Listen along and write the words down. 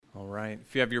All right.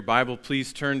 If you have your Bible,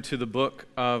 please turn to the book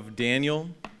of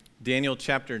Daniel. Daniel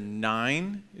chapter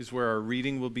 9 is where our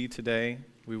reading will be today.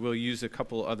 We will use a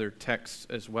couple other texts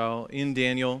as well in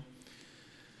Daniel.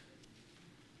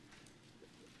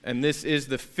 And this is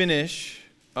the finish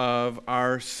of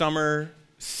our summer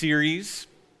series,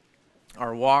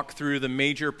 our walk through the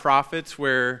major prophets,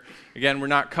 where, again, we're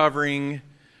not covering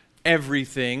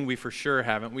everything. We for sure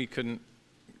haven't.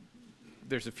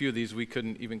 There's a few of these we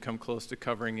couldn't even come close to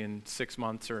covering in 6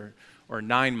 months or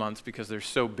 9 months because they're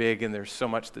so big and there's so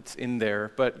much that's in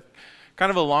there. But kind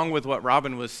of along with what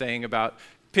Robin was saying about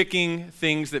picking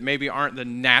things that maybe aren't the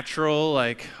natural,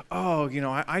 like,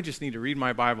 I just need to read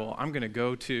my Bible. I'm going to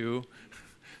go to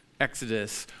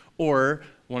Exodus or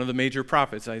one of the major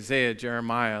prophets, Isaiah,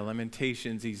 Jeremiah,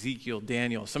 Lamentations, Ezekiel,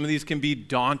 Daniel. Some of these can be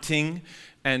daunting.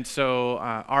 And so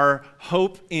our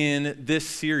hope in this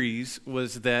series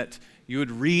was that you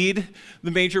would read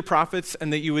the major prophets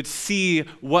and that you would see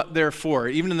what they're for,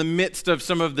 even in the midst of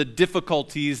some of the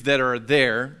difficulties that are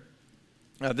there.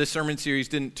 This sermon series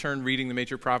didn't turn reading the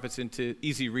major prophets into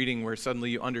easy reading where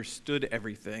suddenly you understood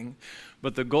everything.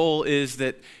 But the goal is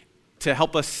that to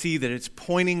help us see that it's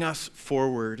pointing us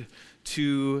forward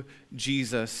to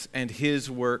Jesus and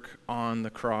his work on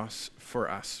the cross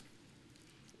for us.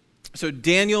 So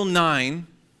Daniel 9,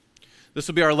 this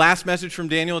will be our last message from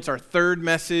Daniel. It's our third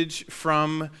message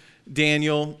from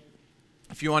Daniel.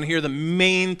 If you want to hear the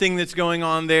main thing that's going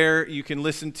on there, you can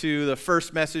listen to the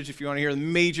first message. If you want to hear the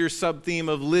major sub-theme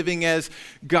of living as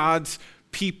God's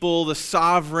people, the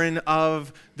sovereign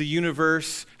of the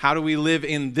universe, how do we live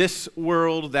in this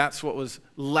world? That's what was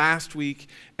last week.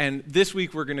 And this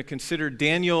week we're going to consider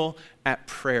Daniel at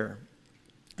prayer.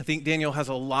 I think Daniel has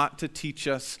a lot to teach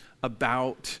us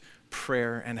about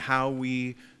prayer and how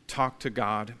we talk to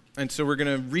God. And so we're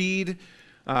going to read,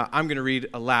 I'm going to read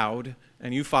aloud,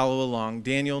 and you follow along,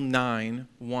 Daniel 9,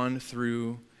 1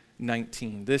 through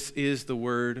 19. This is the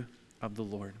word of the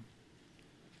Lord.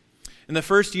 In the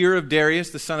first year of Darius,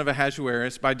 the son of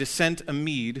Ahasuerus, by descent a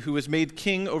Mede, who was made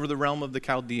king over the realm of the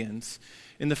Chaldeans,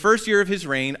 in the first year of his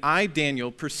reign, I,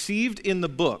 Daniel, perceived in the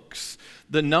books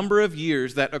the number of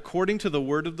years that, according to the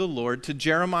word of the Lord, to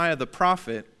Jeremiah the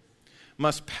prophet,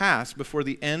 must pass before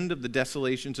the end of the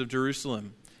desolations of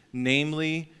Jerusalem,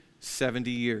 namely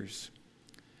 70 years.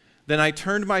 Then I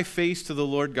turned my face to the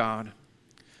Lord God,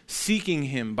 seeking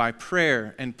him by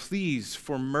prayer and pleas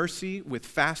for mercy with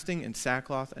fasting and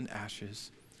sackcloth and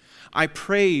ashes. I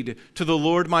prayed to the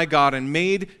Lord my God and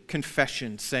made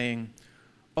confession, saying,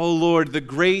 O Lord, the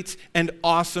great and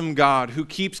awesome God, who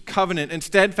keeps covenant and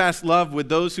steadfast love with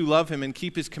those who love him and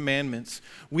keep his commandments,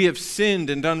 we have sinned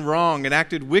and done wrong and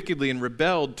acted wickedly and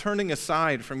rebelled, turning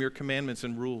aside from your commandments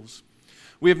and rules.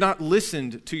 We have not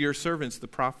listened to your servants, the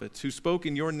prophets, who spoke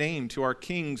in your name to our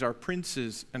kings, our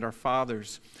princes, and our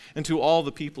fathers, and to all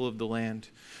the people of the land.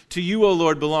 To you, O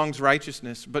Lord, belongs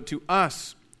righteousness, but to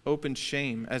us open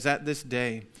shame, as at this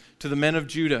day, to the men of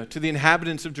Judah, to the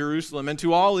inhabitants of Jerusalem, and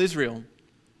to all Israel,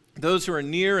 those who are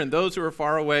near and those who are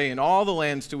far away, in all the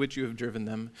lands to which you have driven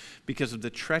them, because of the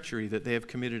treachery that they have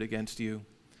committed against you.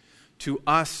 To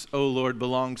us, O Lord,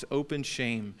 belongs open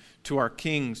shame, to our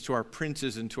kings, to our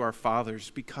princes, and to our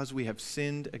fathers, because we have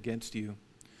sinned against you.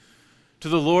 To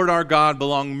the Lord our God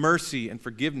belong mercy and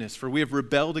forgiveness, for we have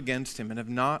rebelled against him and have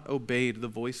not obeyed the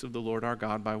voice of the Lord our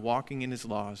God by walking in his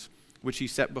laws, which he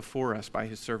set before us by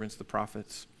his servants the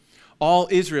prophets. All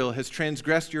Israel has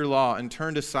transgressed your law and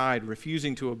turned aside,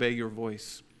 refusing to obey your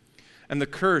voice. And the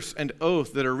curse and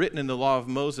oath that are written in the law of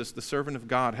Moses, the servant of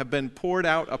God, have been poured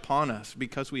out upon us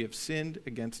because we have sinned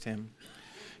against him.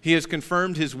 He has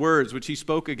confirmed his words, which he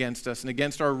spoke against us and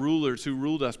against our rulers who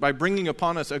ruled us, by bringing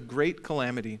upon us a great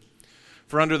calamity.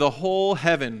 For under the whole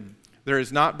heaven there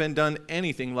has not been done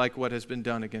anything like what has been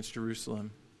done against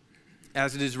Jerusalem.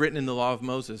 As it is written in the law of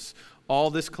Moses, all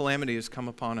this calamity has come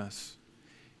upon us.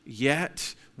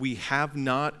 Yet we have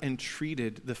not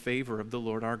entreated the favor of the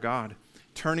Lord our God,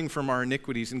 turning from our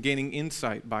iniquities and gaining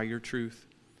insight by your truth.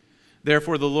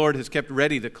 Therefore the Lord has kept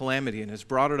ready the calamity and has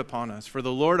brought it upon us. For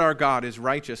the Lord our God is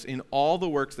righteous in all the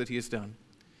works that he has done,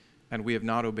 and we have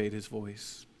not obeyed his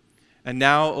voice. And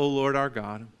now, O Lord our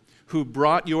God, who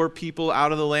brought your people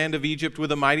out of the land of Egypt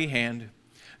with a mighty hand,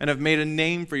 and have made a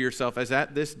name for yourself as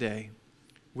at this day,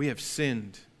 we have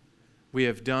sinned, we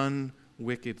have done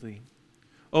wickedly.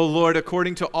 O Lord,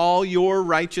 according to all your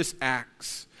righteous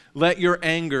acts, let your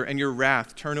anger and your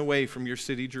wrath turn away from your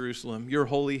city, Jerusalem, your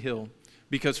holy hill,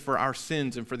 because for our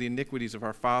sins and for the iniquities of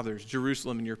our fathers,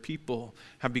 Jerusalem and your people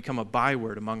have become a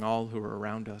byword among all who are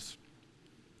around us.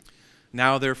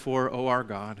 Now, therefore, O our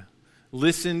God,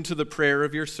 listen to the prayer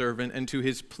of your servant and to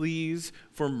his pleas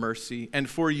for mercy. And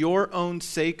for your own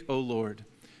sake, O Lord,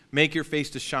 make your face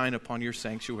to shine upon your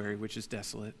sanctuary, which is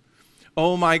desolate.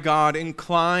 O my God,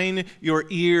 incline your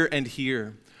ear and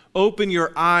hear. Open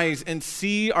your eyes and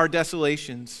see our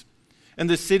desolations and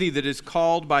the city that is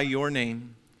called by your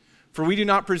name. For we do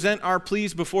not present our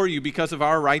pleas before you because of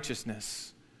our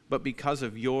righteousness, but because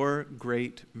of your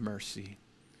great mercy.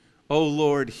 O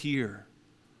Lord, hear.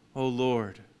 O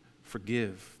Lord,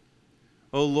 forgive.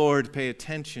 O Lord, pay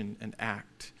attention and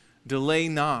act. Delay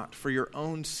not for your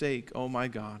own sake, O my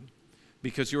God,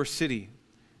 because your city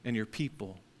and your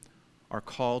people are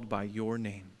called by your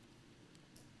name.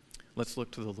 Let's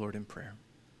look to the Lord in prayer.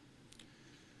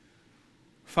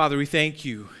 Father, we thank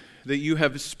you that you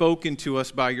have spoken to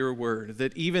us by your word,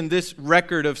 that even this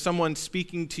record of someone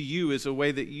speaking to you is a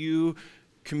way that you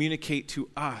communicate to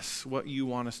us what you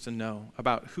want us to know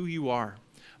about who you are,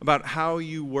 about how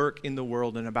you work in the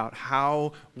world, and about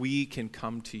how we can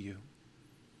come to you.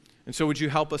 And so would you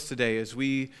help us today as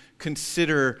we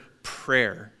consider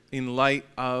prayer in light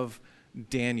of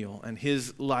Daniel and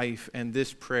his life and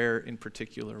this prayer in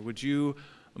particular? Would you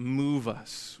move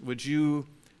us? Would you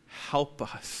help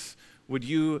us? Would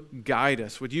you guide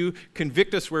us? Would you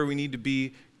convict us where we need to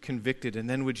be convicted? And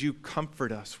then would you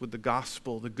comfort us with the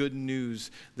gospel, the good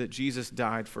news that Jesus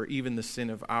died for even the sin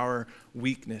of our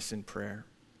weakness in prayer?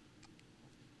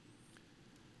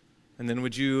 And then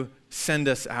would you send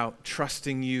us out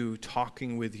trusting you,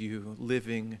 talking with you,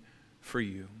 living for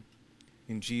you?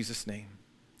 In Jesus' name,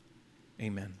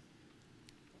 amen.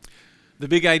 The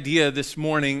big idea this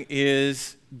morning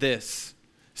is this: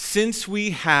 since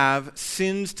we have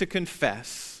sins to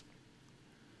confess,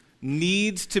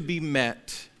 needs to be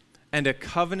met, and a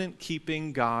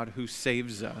covenant-keeping God who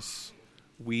saves us,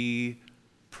 we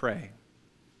pray.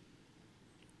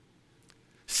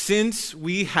 Since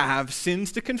we have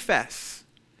sins to confess,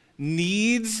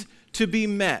 needs to be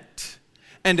met,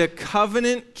 and a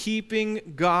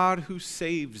covenant-keeping God who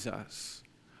saves us,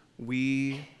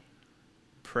 we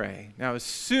pray. Now, as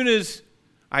soon as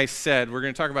I said we're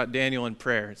going to talk about Daniel and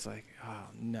prayer, it's like, oh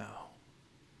no.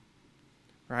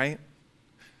 Right?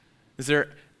 Is there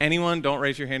anyone, don't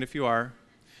raise your hand if you are,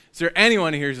 is there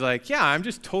anyone here who's like, yeah, I'm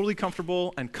just totally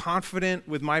comfortable and confident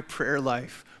with my prayer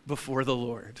life before the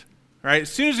Lord? Right?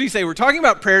 As soon as we say we're talking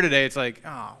about prayer today, it's like,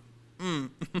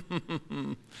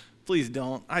 please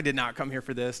don't. I did not come here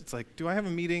for this. It's like, do I have a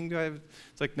meeting?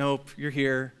 It's like, nope, you're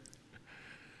here.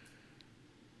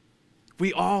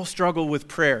 We all struggle with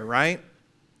prayer, right?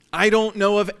 I don't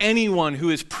know of anyone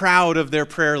who is proud of their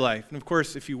prayer life. And of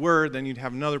course, if you were, then you'd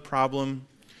have another problem.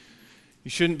 You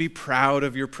shouldn't be proud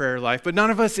of your prayer life, but none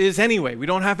of us is anyway. We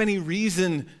don't have any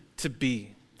reason to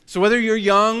be. So whether you're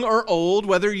young or old,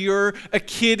 whether you're a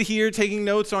kid here taking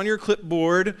notes on your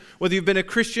clipboard, whether you've been a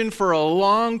Christian for a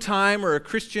long time or a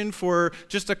Christian for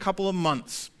just a couple of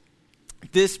months,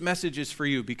 this message is for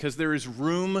you because there is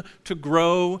room to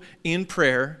grow in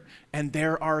prayer, and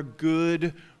there are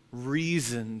good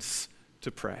reasons to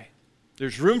pray.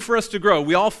 There's room for us to grow.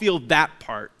 We all feel that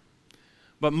part.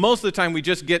 But most of the time we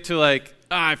just get to like,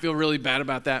 I feel really bad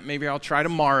about that. Maybe I'll try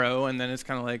tomorrow. And then it's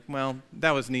kind of like, well,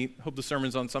 that was neat. Hope the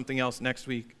sermon's on something else next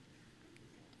week.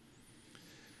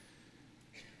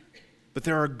 But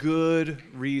there are good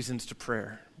reasons to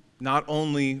prayer, not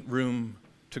only room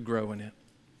to grow in it.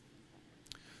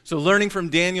 So learning from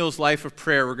Daniel's life of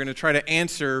prayer, we're going to try to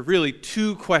answer really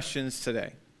two questions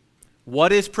today.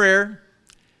 What is prayer?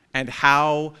 And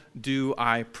how do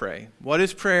I pray? What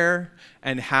is prayer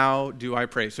and how do I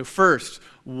pray? So first,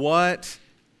 what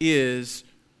is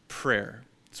prayer?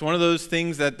 It's one of those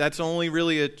things that's only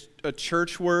really a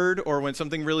church word, or when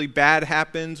something really bad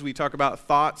happens, we talk about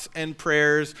thoughts and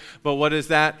prayers. But what does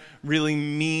that really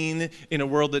mean in a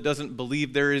world that doesn't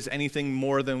believe there is anything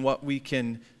more than what we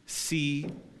can see?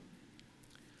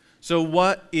 So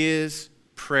what is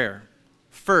prayer?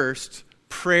 First,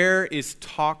 prayer is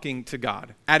talking to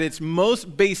God. At its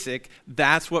most basic,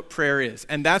 that's what prayer is.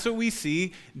 And that's what we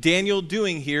see Daniel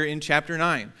doing here in chapter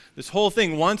 9. This whole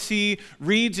thing, once he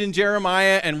reads in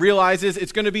Jeremiah and realizes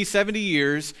it's going to be 70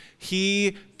 years,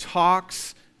 he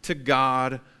talks to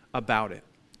God about it.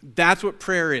 That's what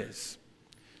prayer is.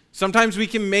 Sometimes we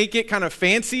can make it kind of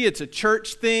fancy. It's a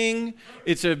church thing.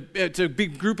 It's a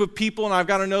big group of people, and I've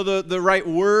got to know the right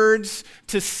words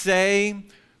to say.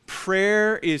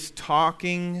 Prayer is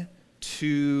talking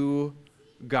to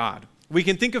God. We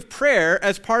can think of prayer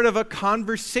as part of a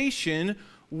conversation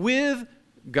with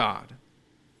God.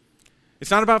 It's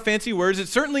not about fancy words.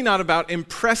 It's certainly not about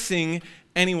impressing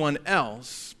anyone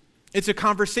else. It's a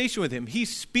conversation with him. He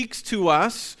speaks to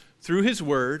us through his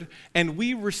word, and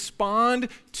we respond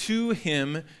to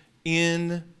him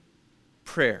in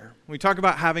prayer. When we talk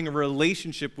about having a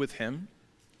relationship with him,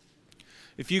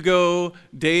 if you go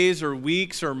days or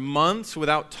weeks or months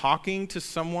without talking to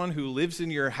someone who lives in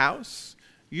your house,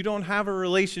 you don't have a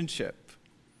relationship,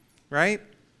 right?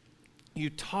 You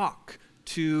talk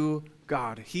to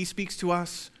God. He speaks to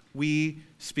us, we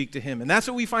speak to him. And that's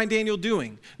what we find Daniel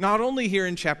doing, not only here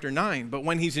in chapter 9, but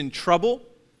when he's in trouble,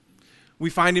 we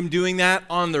find him doing that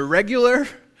on the regular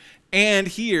and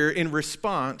here in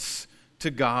response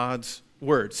to God's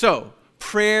word. So,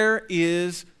 prayer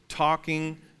is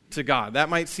talking to God. That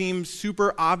might seem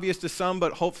super obvious to some,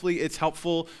 but hopefully it's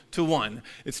helpful to one.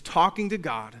 It's talking to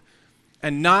God,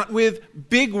 and not with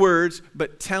big words,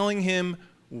 but telling him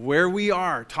where we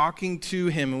are, talking to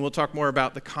him, and we'll talk more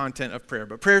about the content of prayer.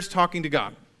 But prayer is talking to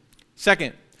God.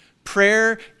 Second,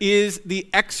 prayer is the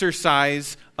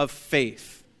exercise of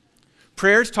faith.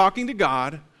 Prayer is talking to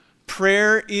God.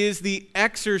 Prayer is the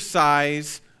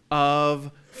exercise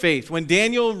of faith. When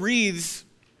Daniel reads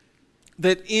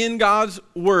that in God's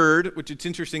word, which it's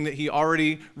interesting that he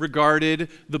already regarded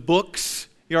the books,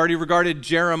 he already regarded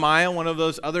Jeremiah, one of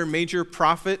those other major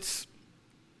prophets,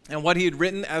 and what he had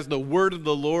written as the word of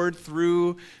the Lord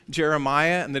through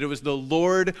Jeremiah, and that it was the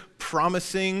Lord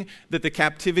promising that the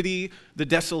captivity, the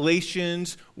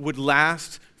desolations would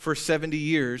last for 70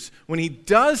 years. When he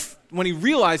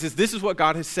realizes this is what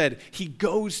God has said, he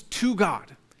goes to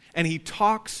God and he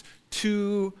talks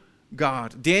to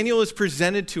God. Daniel is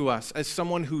presented to us as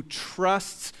someone who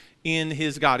trusts in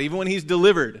his God. Even when he's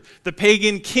delivered, the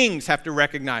pagan kings have to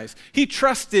recognize he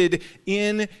trusted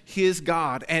in his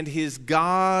God, and his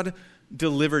God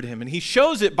delivered him. And he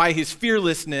shows it by his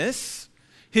fearlessness,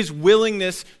 his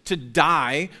willingness to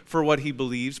die for what he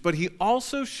believes, but he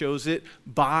also shows it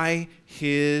by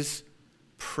his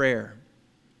prayer.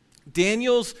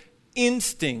 Daniel's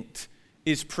instinct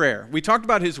is prayer. We talked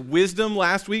about his wisdom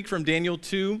last week from Daniel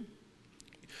 2.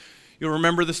 You'll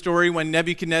remember the story when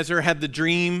Nebuchadnezzar had the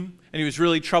dream and he was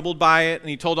really troubled by it, and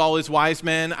he told all his wise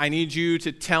men, I need you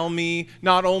to tell me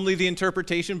not only the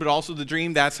interpretation but also the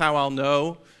dream. That's how I'll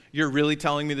know you're really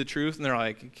telling me the truth. And they're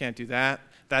like, you can't do that.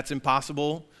 That's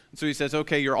impossible. And so he says,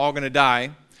 okay, you're all going to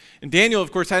die. And Daniel,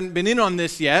 of course, hadn't been in on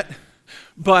this yet,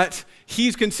 but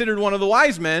he's considered one of the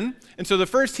wise men. And so the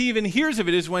first he even hears of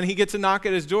it is when he gets a knock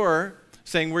at his door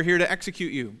saying, we're here to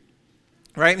execute you.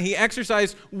 Right? And he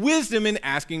exercised wisdom in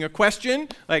asking a question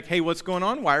like, hey, what's going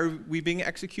on? Why are we being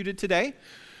executed today?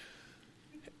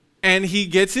 And he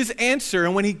gets his answer.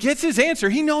 And when he gets his answer,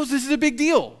 he knows this is a big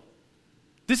deal.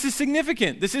 This is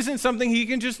significant. This isn't something he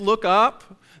can just look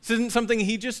up. This isn't something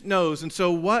he just knows. And so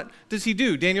what does he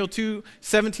do? Daniel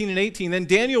 2:17 and 18. Then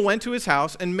Daniel went to his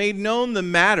house and made known the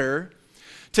matter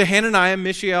to Hananiah,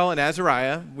 Mishael, and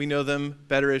Azariah. We know them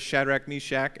better as Shadrach,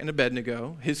 Meshach, and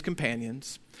Abednego, his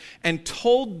companions, and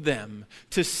told them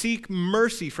to seek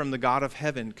mercy from the God of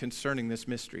heaven concerning this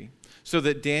mystery, so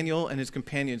that Daniel and his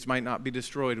companions might not be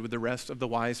destroyed with the rest of the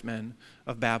wise men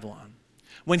of Babylon.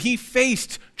 When he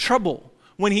faced trouble,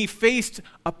 when he faced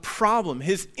a problem,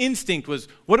 his instinct was,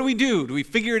 what do we do? Do we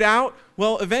figure it out?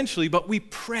 Well, eventually, but we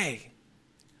pray.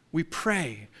 We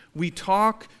pray. We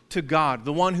talk to God,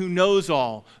 the one who knows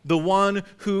all, the one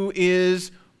who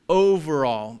is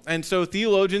overall. And so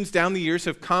theologians down the years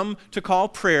have come to call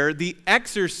prayer the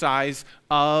exercise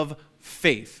of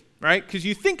faith, right? Because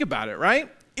you think about it, right?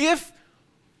 If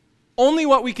only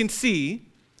what we can see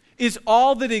is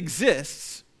all that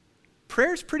exists,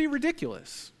 prayer's pretty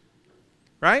ridiculous,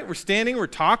 right? We're standing, we're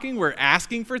talking, we're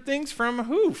asking for things from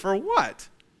who? For what?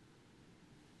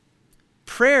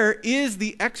 Prayer is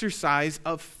the exercise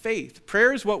of faith.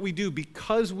 Prayer is what we do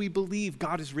because we believe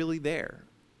God is really there,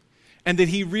 and that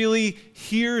he really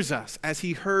hears us as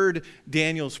he heard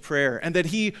Daniel's prayer, and that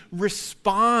he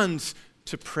responds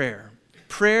to prayer.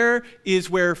 Prayer is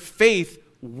where faith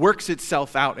works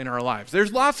itself out in our lives.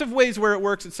 There's lots of ways where it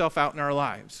works itself out in our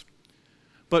lives,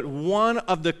 but one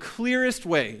of the clearest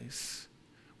ways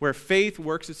where faith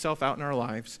works itself out in our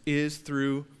lives is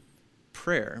through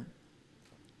prayer.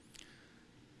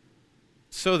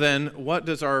 So then, what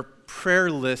does our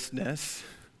prayerlessness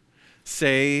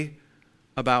say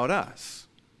about us?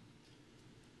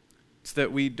 It's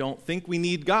that we don't think we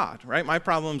need God, right? My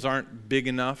problems aren't big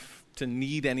enough to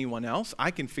need anyone else. I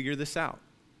can figure this out.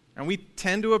 And we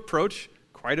tend to approach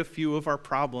quite a few of our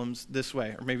problems this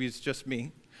way, or maybe it's just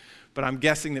me, but I'm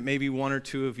guessing that maybe one or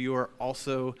two of you are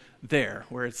also there,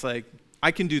 where it's like,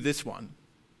 I can do this one.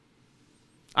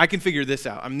 I can figure this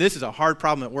out. I mean, this is a hard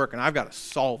problem at work, and I've got to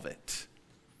solve it.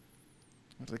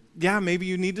 I was like, yeah, maybe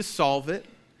you need to solve it.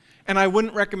 And I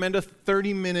wouldn't recommend a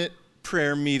 30-minute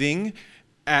prayer meeting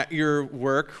at your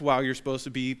work while you're supposed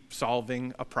to be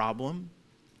solving a problem.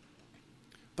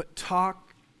 But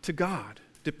talk to God.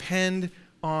 Depend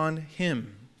on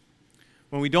Him.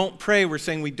 When we don't pray, we're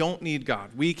saying we don't need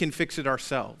God. We can fix it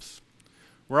ourselves.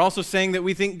 We're also saying that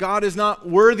we think God is not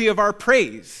worthy of our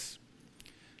praise,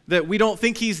 that we don't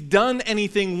think He's done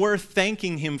anything worth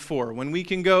thanking Him for. When we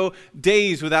can go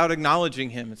days without acknowledging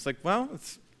Him, it's like, well,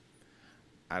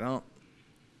 I don't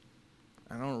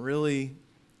really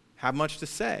have much to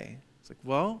say. It's like,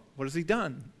 well, what has He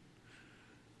done?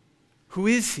 Who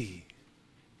is He?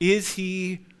 Is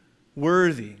He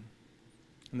worthy?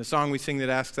 And the song we sing that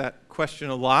asks that question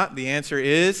a lot, the answer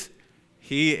is,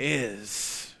 He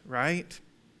is, right?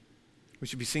 We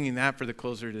should be singing that for the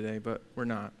closer today, but we're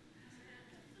not.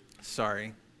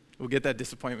 Sorry. We'll get that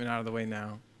disappointment out of the way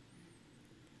now.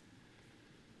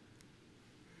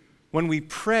 When we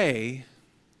pray,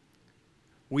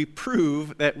 we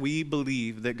prove that we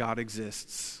believe that God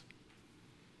exists.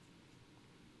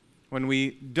 When we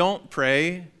don't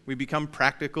pray, we become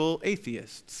practical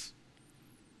atheists,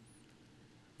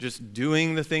 just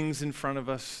doing the things in front of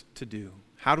us to do.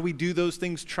 How do we do those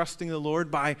things? Trusting the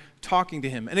Lord by talking to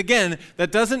Him. And again,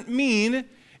 that doesn't mean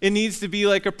it needs to be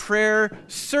like a prayer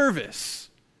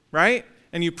service, right?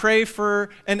 And you pray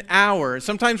for an hour.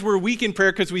 Sometimes we're weak in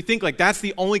prayer because we think like that's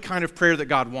the only kind of prayer that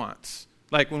God wants.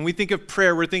 Like when we think of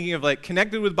prayer, we're thinking of like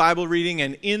connected with Bible reading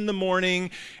and in the morning,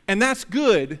 and that's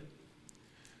good.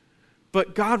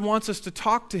 But God wants us to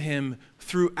talk to Him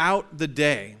throughout the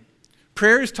day.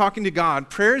 Prayer is talking to God.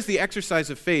 Prayer is the exercise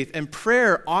of faith, and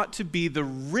prayer ought to be the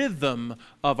rhythm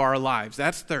of our lives.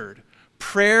 That's third.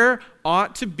 Prayer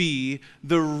ought to be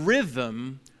the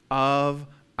rhythm of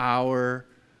our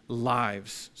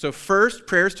lives. So first,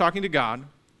 prayer is talking to God.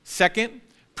 Second,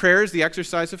 prayer is the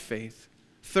exercise of faith.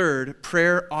 Third,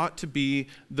 prayer ought to be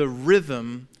the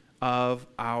rhythm of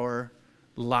our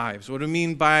lives. What do we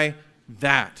mean by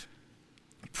that?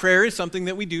 Prayer is something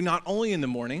that we do not only in the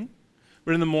morning,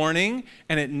 but in the morning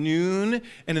and at noon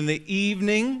and in the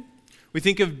evening. We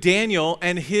think of Daniel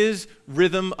and his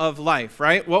rhythm of life,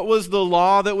 right? What was the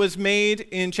law that was made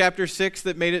in chapter 6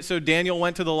 that made it so Daniel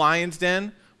went to the lion's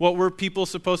den? What were people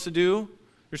supposed to do?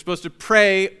 They're supposed to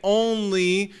pray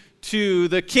only to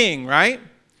the king, right?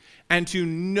 And to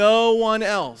no one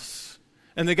else.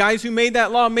 And the guys who made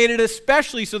that law made it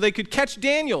especially so they could catch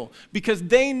Daniel because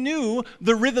they knew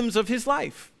the rhythms of his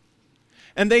life.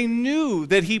 And they knew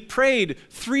that he prayed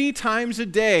 3 times a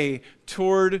day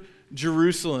toward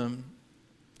Jerusalem.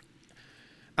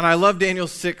 And I love Daniel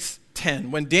 6:10.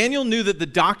 When Daniel knew that the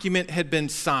document had been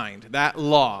signed, that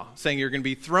law, saying you're going to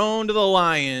be thrown to the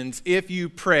lions if you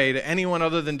pray to anyone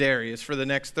other than Darius for the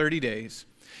next 30 days,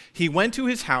 he went to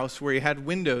his house where he had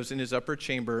windows in his upper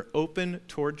chamber open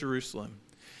toward Jerusalem.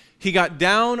 He got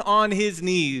down on his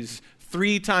knees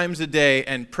 3 times a day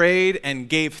and prayed and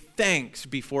gave thanks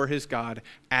before his God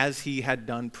as he had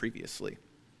done previously.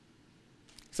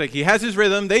 It's like he has his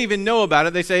rhythm. They even know about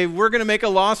it. They say, we're going to make a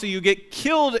law so you get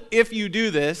killed if you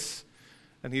do this.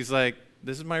 And he's like,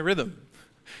 this is my rhythm.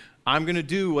 I'm going to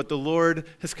do what the Lord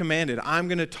has commanded. I'm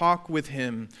going to talk with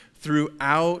Him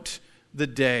throughout the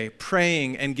day,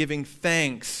 praying and giving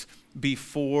thanks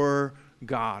before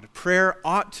God. Prayer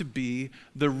ought to be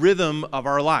the rhythm of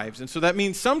our lives. And so that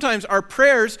means sometimes our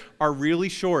prayers are really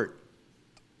short.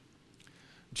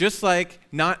 Just like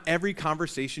not every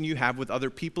conversation you have with other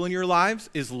people in your lives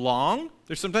is long.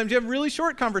 There's sometimes you have really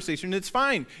short conversation and it's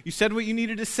fine. You said what you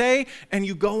needed to say and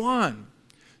you go on.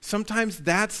 Sometimes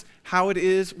that's how it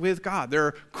is with God. There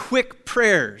are quick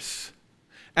prayers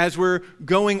as we're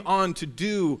going on to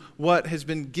do what has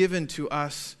been given to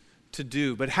us to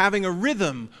do. But having a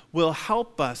rhythm will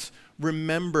help us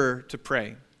remember to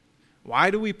pray.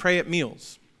 Why do we pray at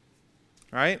meals?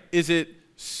 Right? Is it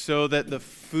so that the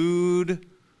food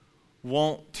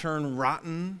won't turn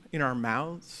rotten in our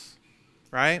mouths?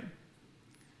 Right?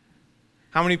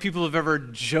 How many people have ever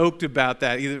joked about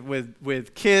that, either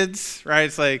with kids, right?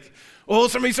 It's like, oh,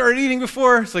 somebody started eating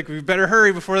before. It's like, we better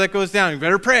hurry before that goes down. We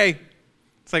better pray.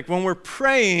 It's like when we're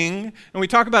praying, and we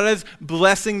talk about it as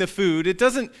blessing the food, it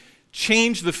doesn't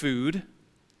change the food,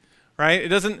 right? It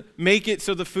doesn't make it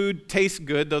so the food tastes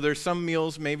good, though there's some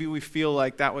meals maybe we feel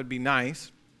like that would be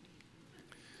nice.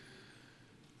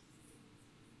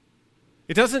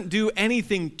 It doesn't do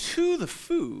anything to the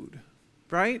food,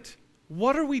 right?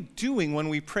 What are we doing when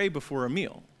we pray before a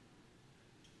meal?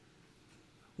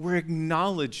 We're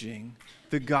acknowledging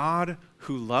the God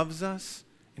who loves us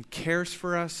and cares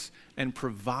for us and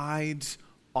provides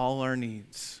all our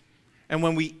needs. And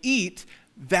when we eat,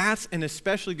 that's an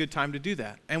especially good time to do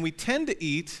that. And we tend to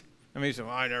eat, I mean, you say,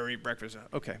 well, I never eat breakfast.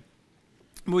 Okay.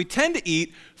 We tend to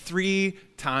eat 3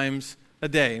 times a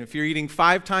day. And if you're eating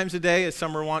 5 times a day, as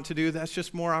some want to do, that's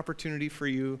just more opportunity for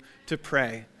you to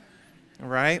pray. All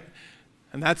right?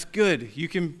 And that's good. You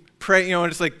can pray,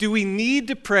 and it's like, do we need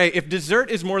to pray if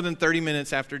dessert is more than 30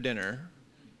 minutes after dinner?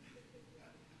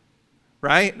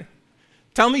 Right?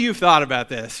 Tell me you've thought about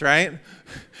this, right?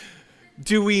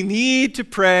 Do we need to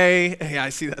pray? Hey, I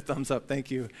see that thumbs up.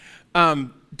 Thank you.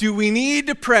 Do we need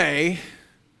to pray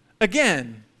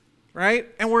again? Right?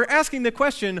 And we're asking the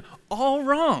question all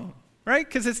wrong, right?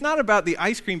 Because it's not about the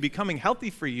ice cream becoming healthy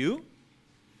for you.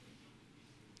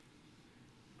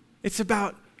 It's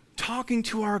about talking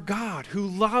to our God who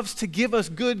loves to give us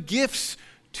good gifts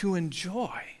to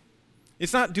enjoy.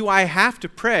 It's not, do I have to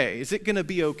pray? Is it going to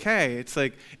be okay? It's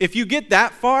like, if you get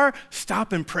that far,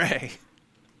 stop and pray.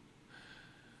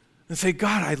 And say,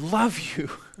 God, I love you.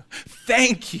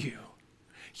 Thank you.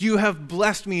 You have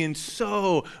blessed me in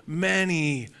so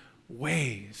many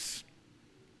ways.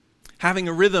 Having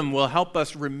a rhythm will help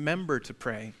us remember to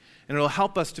pray, and it'll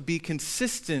help us to be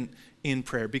consistent in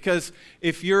prayer. Because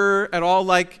if you're at all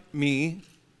like me,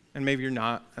 and maybe you're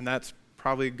not, and that's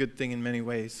probably a good thing in many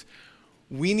ways,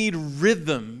 we need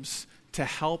rhythms to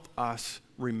help us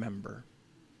remember.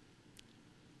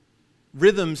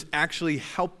 Rhythms actually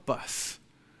help us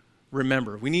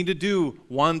remember. We need to do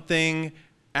one thing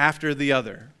after the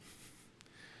other.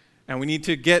 And we need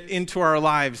to get into our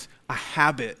lives a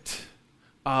habit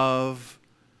of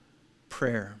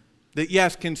prayer that,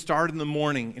 yes, can start in the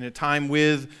morning in a time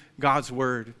with God's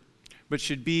word, but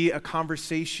should be a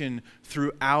conversation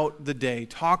throughout the day,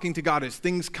 talking to God as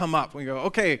things come up. We go,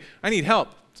 okay, I need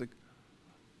help. It's like,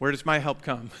 where does my help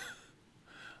come?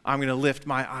 I'm going to lift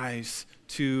my eyes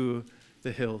to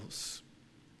the hills.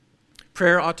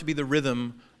 Prayer ought to be the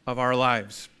rhythm of our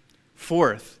lives.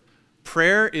 Fourth,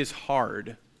 prayer is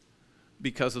hard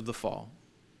because of the fall.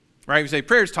 Right? We say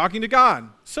prayer is talking to God.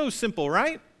 So simple,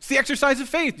 right? It's the exercise of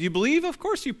faith. Do you believe? Of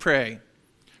course you pray.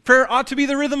 Prayer ought to be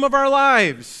the rhythm of our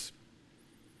lives.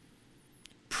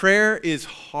 Prayer is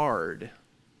hard,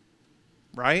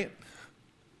 right?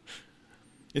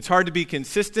 It's hard to be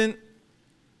consistent.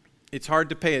 It's hard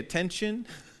to pay attention.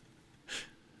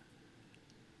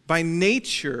 By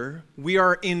nature, we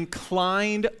are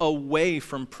inclined away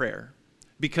from prayer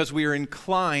because we are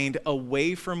inclined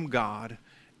away from God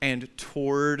and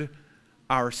toward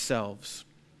ourselves.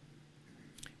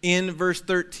 In verse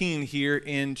 13 here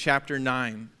in chapter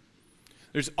 9,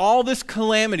 there's all this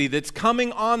calamity that's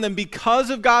coming on them because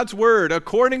of God's word,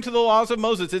 according to the laws of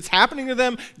Moses. It's happening to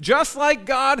them just like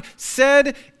God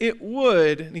said it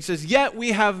would. And he says, yet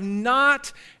we have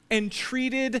not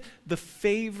entreated the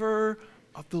favor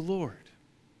of the Lord.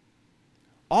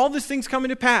 All these things coming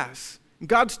to pass.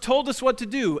 God's told us what to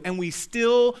do, and we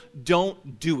still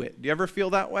don't do it. Do you ever feel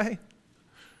that way?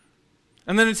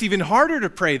 And then it's even harder to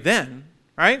pray then,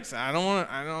 right? So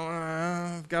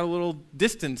I've got a little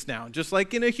distance now, just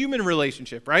like in a human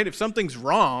relationship, right? If something's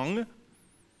wrong,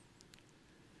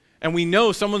 and we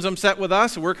know someone's upset with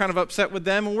us, and we're kind of upset with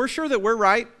them, and we're sure that we're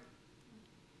right,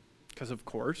 because of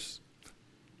course,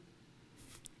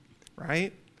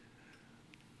 right?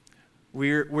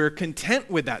 We're content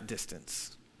with that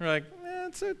distance. We're like,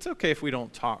 it's okay if we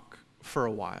don't talk for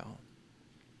a while.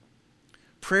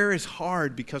 Prayer is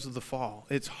hard because of the fall.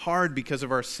 It's hard because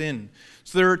of our sin.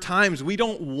 So there are times we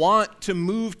don't want to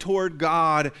move toward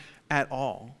God at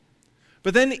all.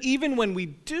 But then even when we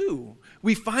do,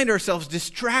 we find ourselves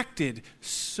distracted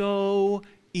so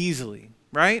easily,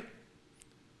 right?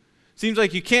 Seems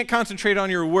like you can't concentrate on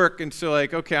your work, and so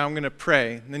like, okay, I'm going to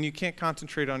pray. And then you can't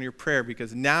concentrate on your prayer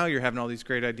because now you're having all these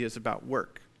great ideas about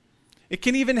work. It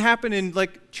can even happen in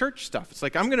like church stuff. It's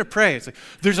like, I'm going to pray. It's like,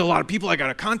 there's a lot of people I got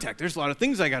to contact. There's a lot of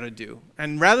things I got to do.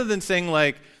 And rather than saying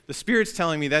like, the Spirit's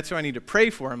telling me that's who I need to pray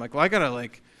for, I'm like, well, I got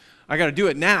to do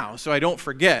it now so I don't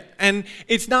forget. And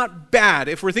it's not bad.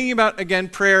 If we're thinking about, again,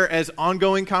 prayer as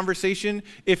ongoing conversation,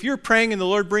 if you're praying and the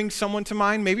Lord brings someone to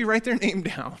mind, maybe write their name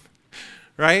down,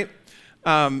 right?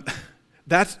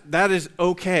 That is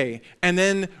okay. And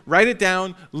then write it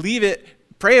down, leave it,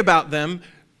 pray about them,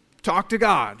 talk to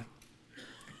God.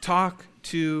 Talk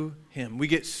to Him. We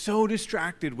get so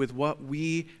distracted with what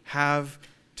we have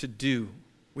to do.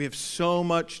 We have so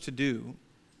much to do.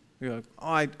 We're like,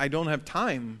 oh, I don't have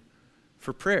time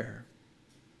for prayer.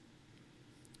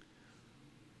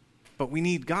 But we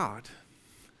need God.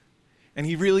 And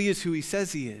He really is who He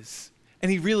says He is.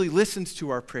 And He really listens to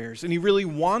our prayers. And He really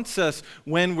wants us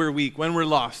when we're weak, when we're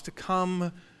lost, to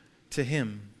come to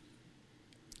Him.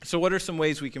 So what are some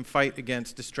ways we can fight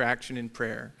against distraction in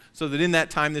prayer? So that in that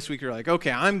time this week, you're like,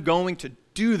 okay, I'm going to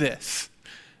do this.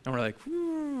 And we're like,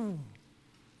 whoo.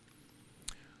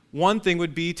 One thing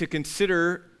would be to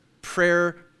consider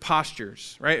prayer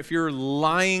postures, right? If you're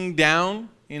lying down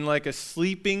in like a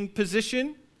sleeping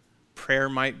position, prayer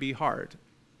might be hard.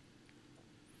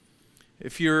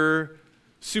 If you're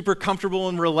super comfortable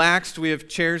and relaxed, we have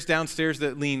chairs downstairs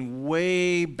that lean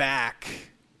way back.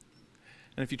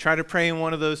 And if you try to pray in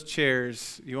one of those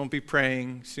chairs, you won't be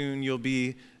praying. Soon you'll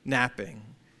be napping.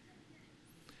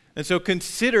 And so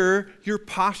consider your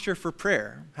posture for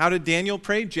prayer. How did Daniel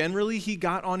pray? Generally, he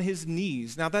got on his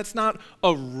knees. Now, that's not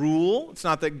a rule. It's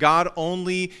not that God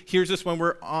only hears us when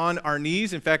we're on our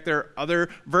knees. In fact, there are other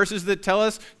verses that tell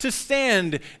us to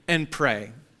stand and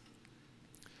pray.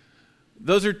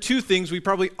 Those are two things we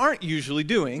probably aren't usually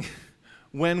doing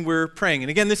when we're praying. And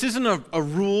again, this isn't a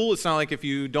rule. It's not like if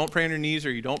you don't pray on your knees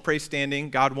or you don't pray standing,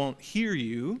 God won't hear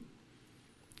you.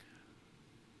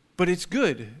 But it's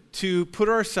good to put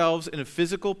ourselves in a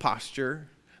physical posture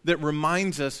that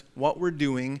reminds us what we're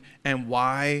doing and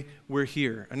why we're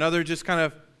here. Another just kind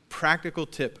of practical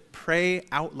tip, pray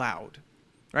out loud,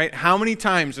 right? How many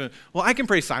times, well, I can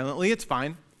pray silently, it's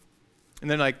fine.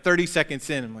 And then like 30 seconds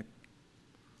in, I'm like,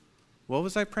 what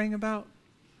was I praying about?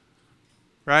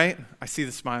 Right? I see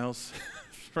the smiles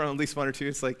from at least one or two.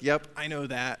 It's like, yep, I know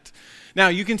that. Now,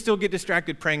 you can still get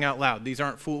distracted praying out loud. These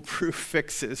aren't foolproof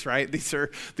fixes, right?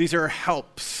 These are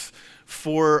helps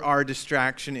for our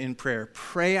distraction in prayer.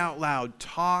 Pray out loud.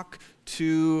 Talk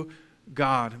to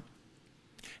God.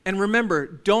 And remember,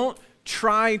 don't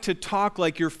try to talk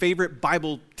like your favorite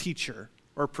Bible teacher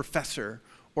or professor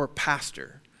or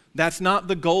pastor. That's not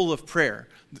the goal of prayer.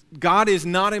 God is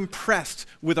not impressed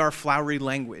with our flowery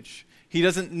language. He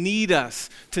doesn't need us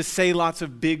to say lots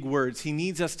of big words. He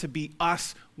needs us to be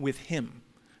us with him.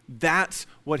 That's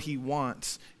what he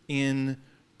wants in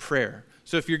prayer.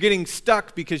 So if you're getting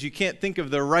stuck because you can't think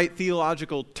of the right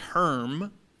theological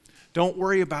term, don't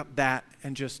worry about that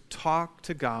and just talk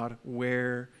to God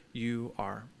where you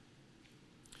are.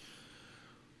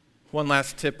 One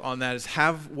last tip on that is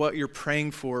have what you're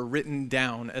praying for written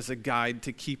down as a guide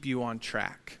to keep you on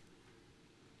track.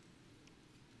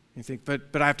 You think,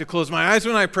 but I have to close my eyes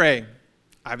when I pray.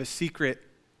 I have a secret.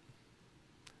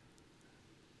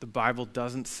 The Bible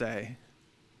doesn't say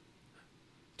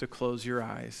to close your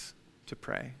eyes to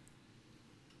pray.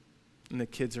 And the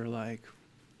kids are like,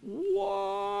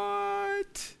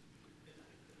 what?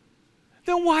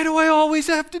 Then why do I always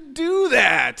have to do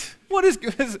that? What is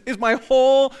my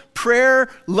whole prayer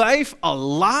life a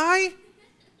lie?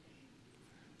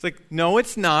 It's like, no,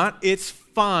 it's not. It's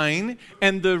fine.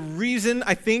 And the reason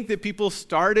I think that people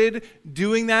started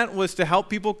doing that was to help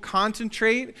people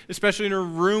concentrate, especially in a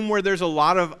room where there's a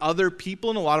lot of other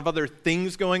people and a lot of other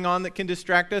things going on that can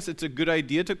distract us. It's a good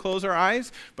idea to close our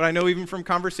eyes. But I know even from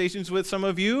conversations with some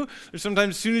of you, there's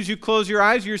sometimes as soon as you close your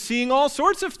eyes, you're seeing all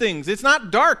sorts of things. It's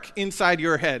not dark inside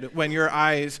your head when your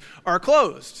eyes are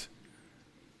closed.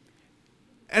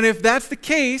 And if that's the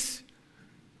case,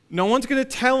 no one's going to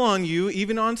tell on you,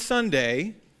 even on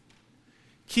Sunday.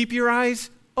 Keep your eyes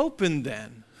open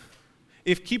then.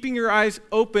 If keeping your eyes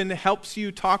open helps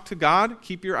you talk to God,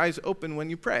 keep your eyes open when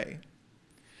you pray.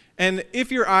 And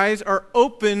if your eyes are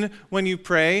open when you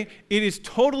pray, it is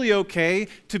totally okay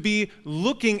to be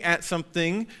looking at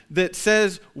something that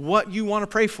says what you want to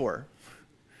pray for,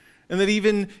 and that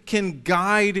even can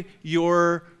guide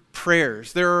your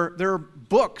prayers. There are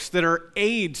books that are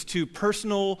aids to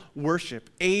personal worship,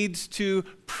 aids to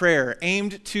prayer,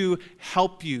 aimed to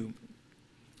help you.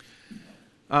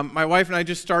 My wife and I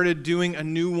just started doing a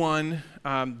new one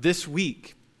this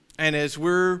week. And as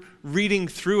we're reading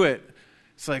through it,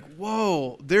 it's like,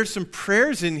 whoa, there's some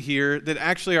prayers in here that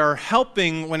actually are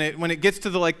helping when it gets to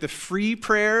the free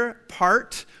prayer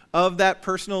part of that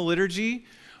personal liturgy.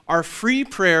 Our free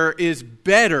prayer is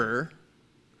better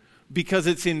because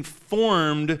it's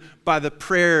informed by the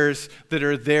prayers that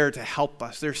are there to help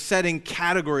us. They're setting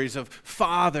categories of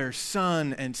Father,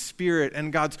 Son, and Spirit,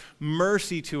 and God's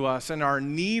mercy to us and our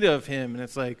need of him. And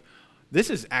it's like, this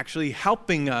is actually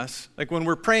helping us. Like when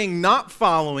we're praying not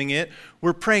following it,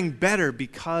 we're praying better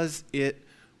because it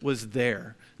was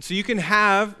there. So you can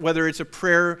have, whether it's a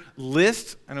prayer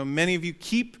list, I know many of you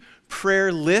keep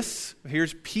prayer lists.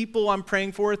 Here's people I'm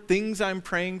praying for, things I'm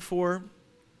praying for.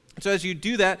 So as you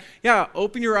do that,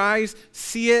 open your eyes,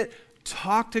 see it,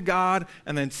 talk to God,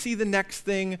 and then see the next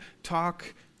thing,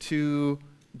 talk to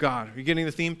God. Are you getting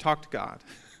the theme? Talk to God.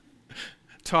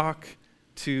 Talk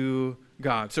to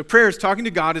God. So prayer is talking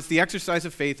to God. It's the exercise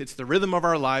of faith. It's the rhythm of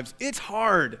our lives. It's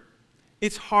hard.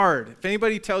 It's hard. If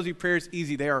anybody tells you prayer is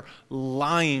easy, they are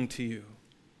lying to you.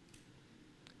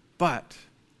 But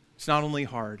it's not only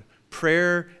hard.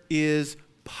 Prayer is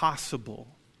possible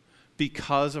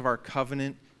because of our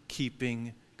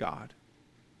covenant-keeping God.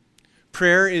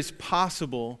 Prayer is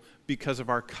possible because of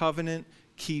our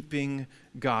covenant-keeping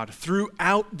God.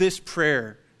 Throughout this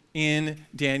prayer in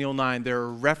Daniel 9, there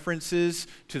are references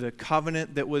to the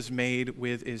covenant that was made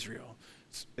with Israel.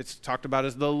 It's talked about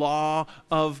as the law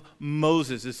of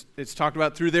Moses. It's talked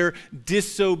about through their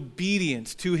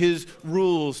disobedience to his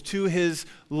rules, to his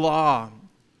law.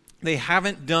 They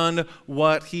haven't done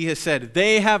what he has said.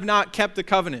 They have not kept the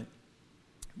covenant.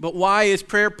 But why is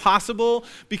prayer possible?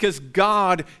 Because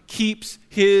God keeps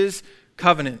his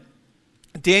covenant.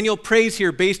 Daniel prays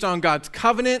here based on God's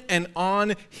covenant and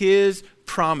on his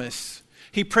promise.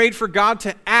 He prayed for God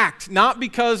to act, not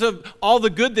because of all the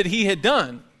good that he had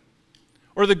done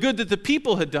or the good that the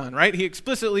people had done, right? He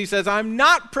explicitly says, I'm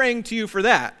not praying to you for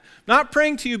that. I'm not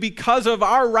praying to you because of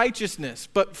our righteousness,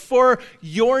 but for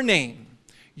your name,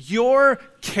 your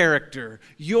character,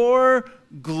 your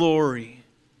glory.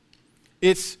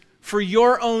 It's for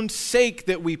your own sake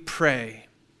that we pray,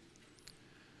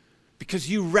 because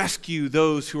you rescue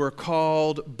those who are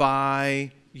called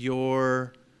by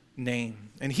your name.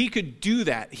 And he could do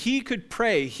that. He could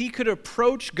pray. He could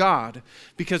approach God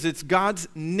because it's God's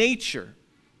nature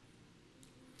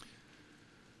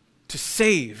to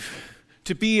save,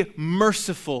 to be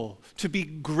merciful, to be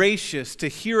gracious, to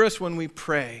hear us when we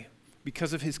pray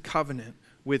because of his covenant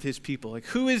with his people. Like,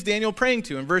 who is Daniel praying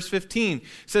to? In verse 15, it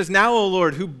says, Now, O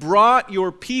Lord, who brought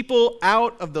your people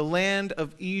out of the land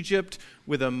of Egypt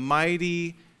with a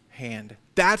mighty hand.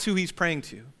 That's who he's praying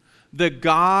to. The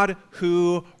God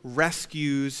who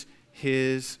rescues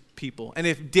his people. And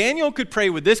if Daniel could pray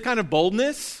with this kind of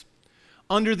boldness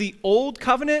under the old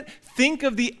covenant, think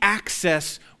of the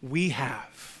access we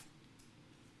have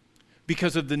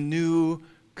because of the new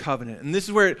covenant. And this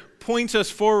is where it points us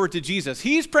forward to Jesus.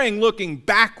 He's praying looking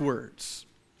backwards.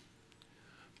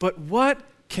 But what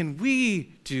can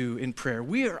we do in prayer?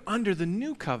 We are under the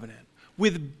new covenant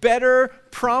with better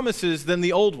promises than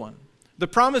the old one. The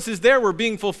promises there were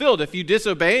being fulfilled. If you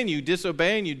disobey and you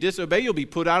disobey and you disobey, you'll be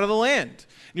put out of the land.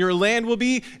 Your land will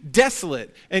be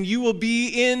desolate and you will be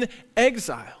in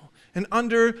exile. And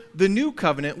under the new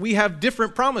covenant, we have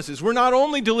different promises. We're not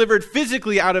only delivered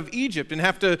physically out of Egypt and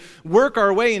have to work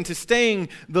our way into staying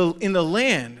in the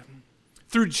land.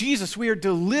 Through Jesus, we are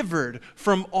delivered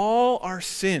from all our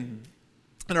sin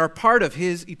and are part of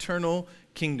his eternal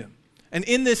kingdom. And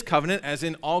in this covenant, as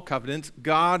in all covenants,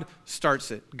 God starts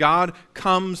it. God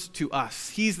comes to us.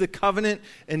 He's the covenant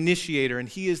initiator, and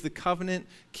he is the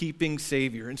covenant-keeping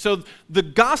Savior. And so the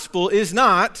gospel is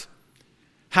not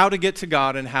how to get to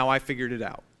God and how I figured it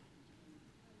out.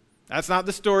 That's not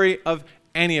the story of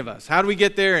any of us. How do we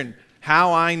get there and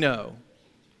how I know?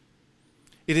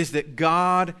 It is that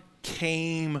God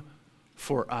came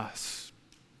for us,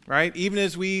 right? Even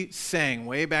as we sang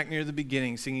way back near the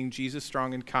beginning, singing Jesus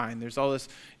Strong and Kind, there's all this,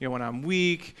 when I'm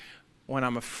weak, when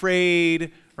I'm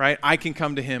afraid, right? I can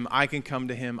come to him, I can come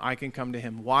to him, I can come to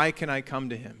him. Why can I come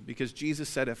to him? Because Jesus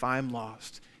said, if I'm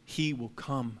lost, he will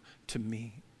come to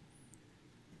me.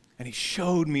 And he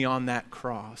showed me on that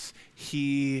cross,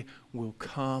 he will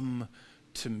come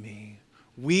to me.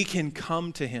 We can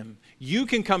come to him. You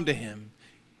can come to him.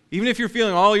 Even if you're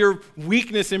feeling all your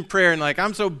weakness in prayer and like,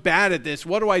 I'm so bad at this,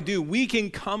 what do? We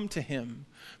can come to him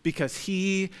because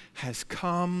he has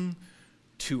come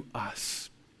to us.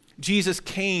 Jesus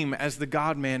came as the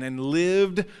God-man and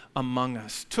lived among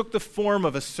us, took the form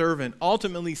of a servant,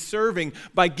 ultimately serving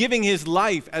by giving his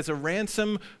life as a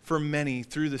ransom for many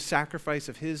through the sacrifice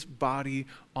of his body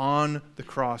on the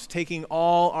cross, taking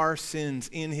all our sins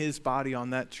in his body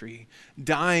on that tree,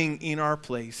 dying in our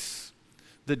place,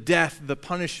 the death, the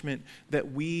punishment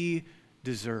that we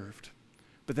deserved.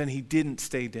 But then he didn't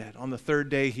stay dead. On the third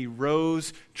day, he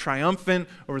rose triumphant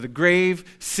over the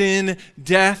grave, sin,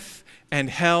 death, and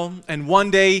hell. And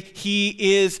one day he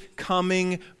is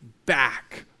coming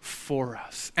back for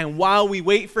us. And while we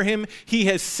wait for him, he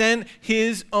has sent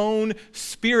his own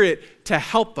Spirit to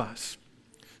help us.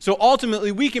 So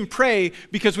ultimately we can pray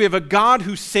because we have a God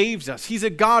who saves us. He's a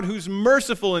God who's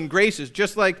merciful and gracious,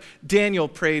 just like Daniel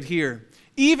prayed here,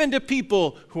 even to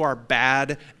people who are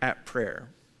bad at prayer.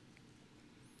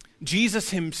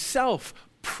 Jesus himself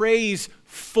prays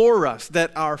for us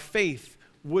that our faith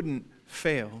wouldn't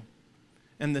fail.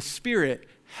 And the Spirit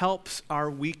helps our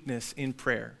weakness in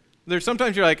prayer. There's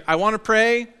sometimes you're like, I want to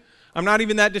pray. I'm not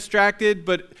even that distracted,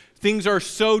 but things are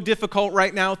so difficult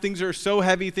right now. Things are so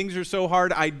heavy. Things are so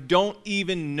hard. I don't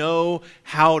even know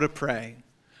how to pray.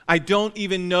 I don't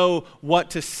even know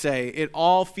what to say. It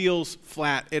all feels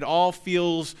flat. It all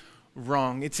feels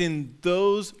wrong. It's in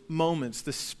those moments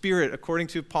the Spirit, according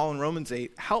to Paul in Romans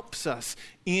 8, helps us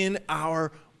in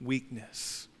our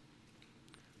weakness.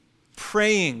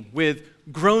 praying with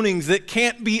groanings that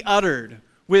can't be uttered,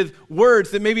 with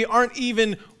words that maybe aren't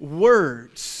even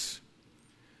words.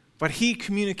 But he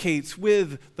communicates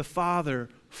with the Father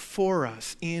for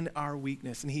us in our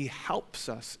weakness, and he helps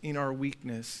us in our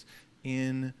weakness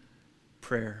in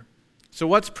prayer. So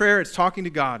what's prayer? It's talking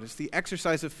to God. It's the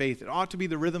exercise of faith. It ought to be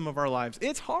the rhythm of our lives.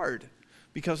 It's hard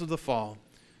because of the fall,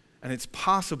 and it's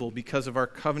possible because of our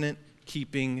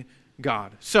covenant-keeping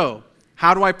God. So,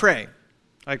 how do I pray?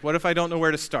 Like, what if I don't know where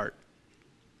to start?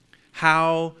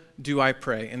 How do I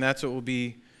pray? And that's what we'll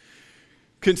be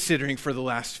considering for the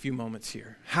last few moments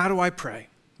here. How do I pray?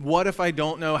 What if I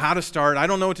don't know how to start? I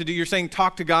don't know what to do. You're saying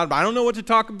talk to God, but I don't know what to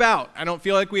talk about. I don't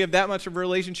feel like we have that much of a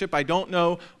relationship. I don't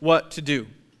know what to do.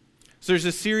 So there's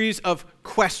a series of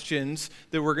questions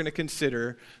that we're going to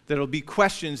consider that'll be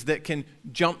questions that can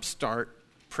jumpstart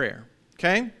prayer.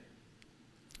 Okay?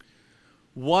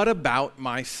 What about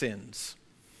my sins?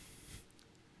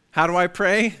 How do I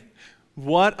pray?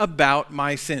 What about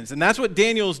my sins? And that's what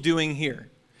Daniel's doing here.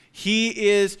 He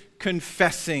is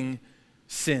confessing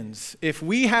sins. If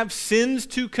we have sins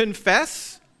to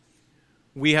confess,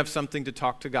 we have something to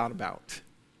talk to God about.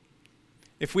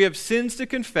 If we have sins to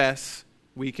confess,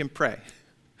 we can pray.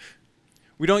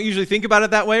 We don't usually think about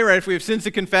it that way, right? If we have sins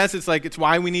to confess, it's like it's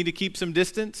why we need to keep some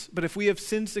distance. But if we have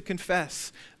sins to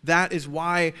confess, that is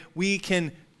why we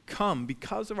can come,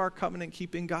 because of our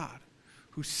covenant-keeping God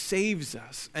who saves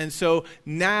us. And so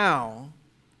now,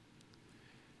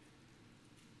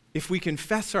 if we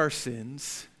confess our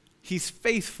sins, he's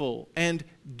faithful and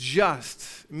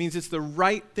just. It means it's the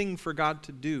right thing for God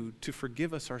to do, to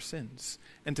forgive us our sins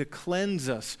and to cleanse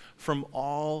us from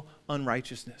all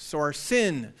unrighteousness. So our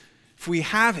sin, if we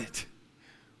have it,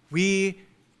 we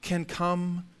can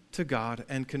come to God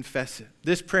and confess it.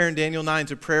 This prayer in Daniel 9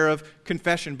 is a prayer of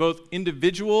confession, both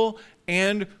individual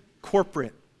and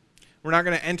corporate. We're not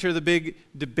going to enter the big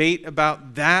debate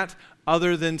about that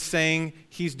other than saying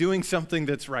he's doing something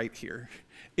that's right here.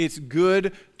 It's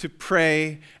good to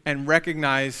pray and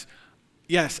recognize,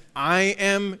 yes, I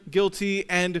am guilty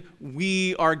and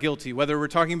we are guilty. Whether we're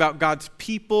talking about God's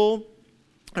people,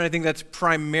 and I think that's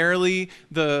primarily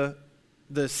the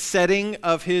setting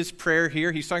of his prayer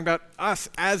here. He's talking about us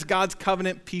as God's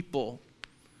covenant people.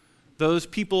 Those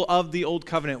people of the old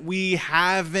covenant. We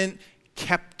haven't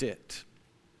kept it.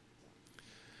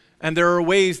 And there are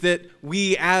ways that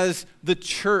we as the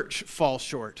church fall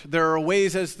short. There are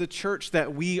ways as the church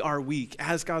that we are weak.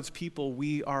 As God's people,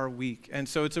 we are weak. And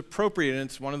so it's appropriate, and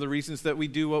it's one of the reasons that we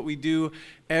do what we do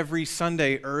every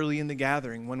Sunday early in the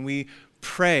gathering when we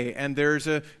pray. And there's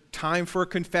a time for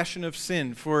confession of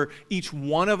sin, for each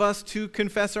one of us to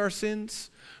confess our sins,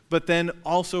 but then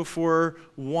also for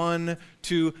one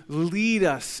to lead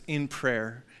us in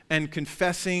prayer and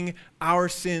confessing our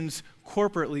sins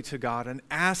corporately to God and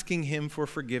asking him for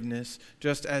forgiveness,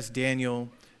 just as Daniel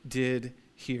did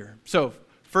here. So,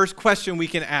 first question we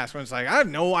can ask when it's like, I have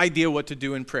no idea what to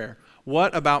do in prayer.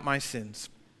 What about my sins?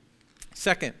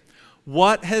 Second,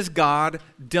 what has God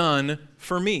done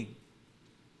for me?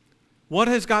 What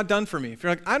has God done for me? If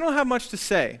you're like, I don't have much to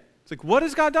say. It's like, what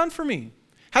has God done for me?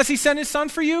 Has he sent his son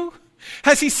for you?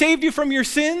 Has he saved you from your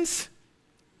sins?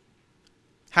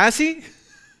 Has he?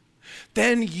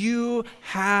 Then you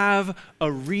have a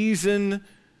reason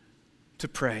to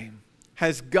pray.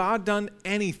 Has God done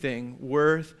anything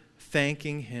worth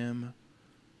thanking him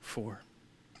for?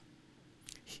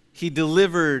 He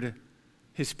delivered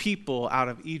his people out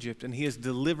of Egypt, and he has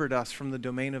delivered us from the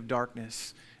domain of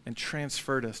darkness and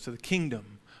transferred us to the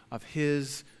kingdom of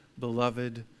his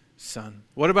beloved Son.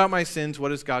 What about my sins?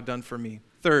 What has God done for me?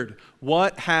 Third,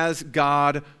 what has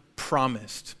God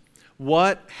promised?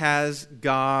 What has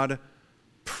God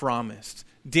promised?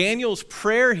 Daniel's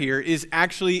prayer here is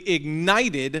actually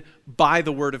ignited by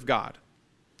the word of God.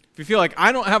 If you feel like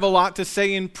I don't have a lot to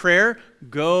say in prayer,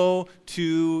 go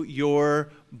to your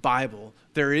Bible.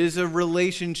 There is a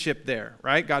relationship there,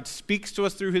 right? God speaks to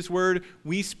us through his word.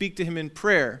 We speak to him in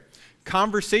prayer.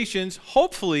 Conversations,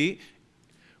 hopefully,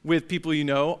 with people you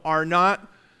know, are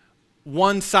not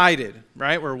one-sided,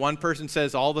 right? Where one person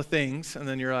says all the things, and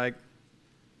then you're like,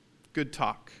 good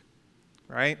talk,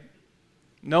 right?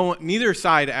 No, neither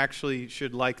side actually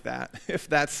should like that, if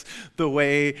that's the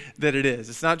way that it is.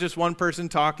 It's not just one person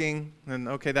talking, and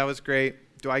okay, that was great.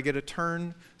 Do I get a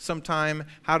turn sometime?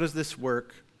 How does this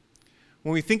work?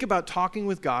 When we think about talking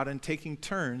with God and taking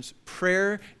turns,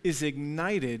 prayer is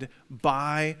ignited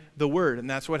by the word, and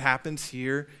that's what happens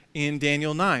here in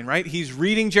Daniel 9, right? He's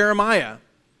reading Jeremiah,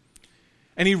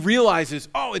 and he realizes,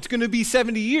 oh, it's going to be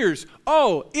 70 years.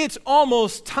 Oh, it's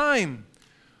almost time.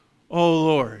 Oh,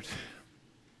 Lord.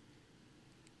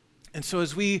 And so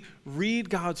as we read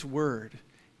God's word,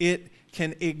 it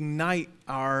can ignite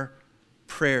our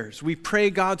prayers. We pray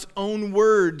God's own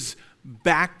words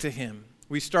back to him.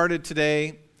 We started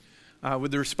today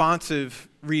with the responsive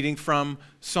reading from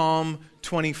Psalm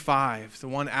 25, the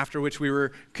one after which we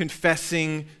were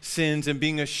confessing sins and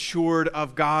being assured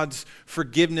of God's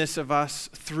forgiveness of us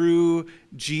through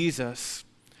Jesus.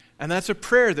 And that's a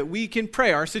prayer that we can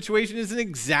pray. Our situation isn't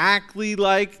exactly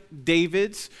like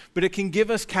David's, but it can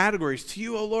give us categories. To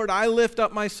you, O Lord, I lift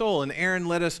up my soul. And Aaron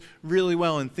led us really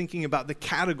well in thinking about the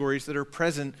categories that are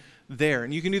present there.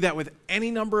 And you can do that with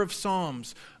any number of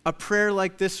psalms, a prayer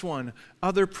like this one,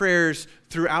 other prayers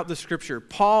throughout the scripture.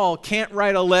 Paul can't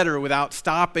write a letter without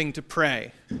stopping to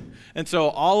pray. And so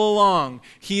all along,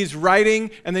 he's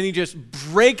writing and then he just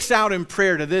breaks out in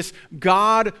prayer to this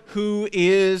God who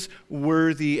is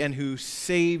worthy and who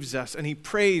saves us. And he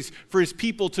prays for his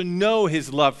people to know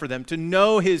his love for them, to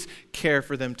know his care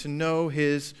for them, to know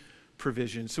his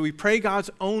provision. So we pray God's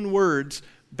own words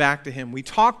back to him. We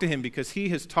talk to him because he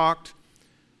has talked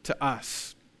to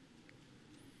us.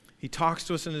 He talks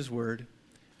to us in his word,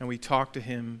 and we talk to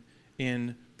him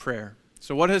in prayer.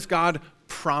 So what has God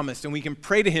promised? And we can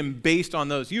pray to him based on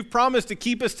those. You've promised to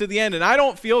keep us to the end, and I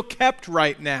don't feel kept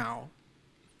right now.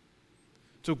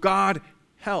 So God,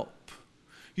 help.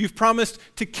 You've promised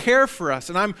to care for us,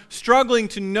 and I'm struggling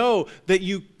to know that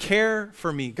you care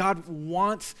for me. God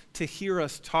wants to hear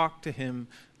us talk to him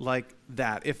like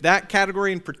that. If that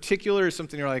category in particular is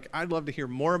something you're like, I'd love to hear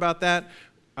more about that.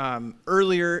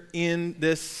 Earlier in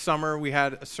this summer, we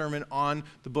had a sermon on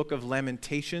the book of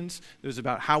Lamentations. It was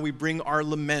about how we bring our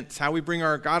laments, how we bring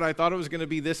our, God, I thought it was going to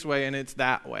be this way, and it's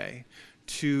that way,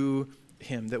 to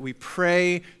him, that we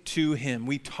pray to him.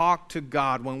 We talk to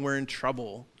God when we're in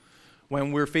trouble,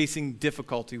 when we're facing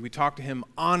difficulty. We talk to him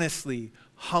honestly,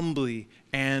 humbly,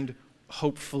 and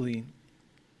hopefully.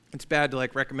 It's bad to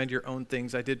recommend your own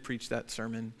things. I did preach that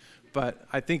sermon, but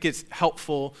I think it's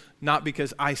helpful not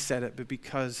because I said it, but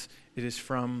because it is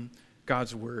from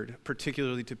God's word,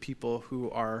 particularly to people who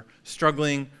are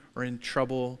struggling or in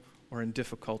trouble or in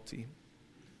difficulty.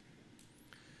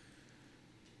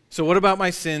 So what about my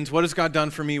sins? What has God done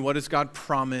for me? What has God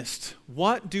promised?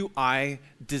 What do I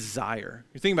desire?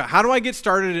 You're thinking about, how do I get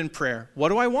started in prayer? What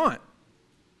do I want?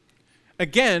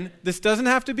 Again, this doesn't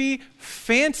have to be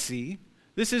fancy.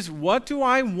 This is, what do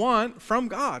I want from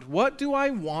God? What do I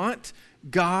want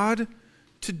God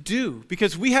to do?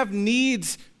 Because we have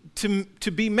needs to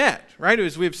be met, right?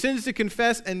 As we have sins to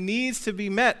confess and needs to be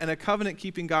met, and a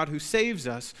covenant-keeping God who saves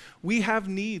us, we have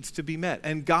needs to be met.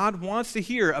 And God wants to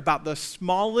hear about the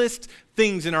smallest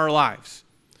things in our lives.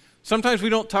 Sometimes we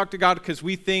don't talk to God because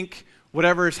we think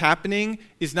whatever is happening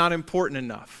is not important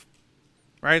enough.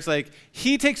 Right? It's like,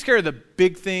 he takes care of the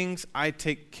big things, I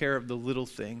take care of the little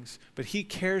things. But he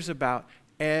cares about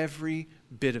every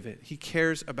bit of it. He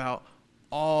cares about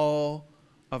all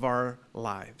of our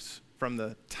lives, from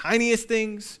the tiniest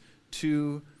things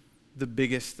to the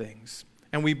biggest things.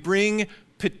 And we bring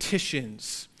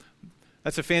petitions.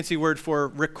 That's a fancy word for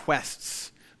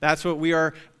requests. That's what we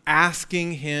are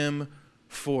asking him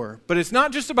for. But it's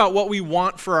not just about what we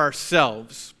want for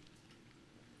ourselves.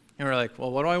 And we're like, well,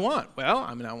 what do I want? Well,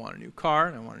 I want a new car,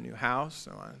 and I want a new house.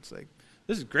 And it's like,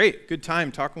 this is great. Good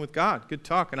time talking with God. Good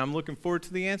talk. And I'm looking forward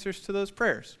to the answers to those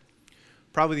prayers.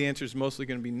 Probably the answer is mostly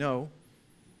going to be no.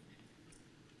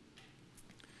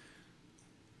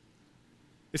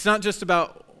 It's not just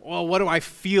about, well, what do I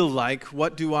feel like?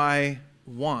 What do I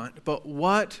want? But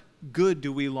what good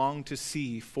do we long to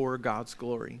see for God's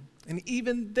glory? And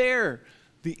even there,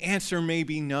 the answer may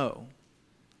be no.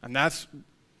 And that's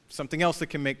something else that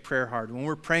can make prayer hard. When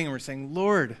we're praying and we're saying,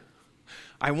 Lord,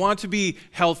 I want to be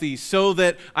healthy so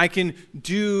that I can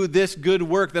do this good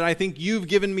work that I think you've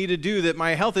given me to do that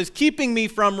my health is keeping me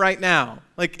from right now.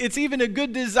 It's even a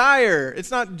good desire.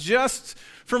 It's not just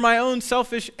for my own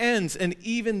selfish ends. And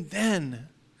even then,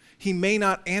 he may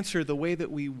not answer the way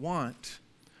that we want.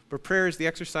 But prayer is the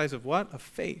exercise of what? Of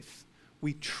faith.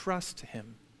 We trust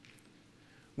him.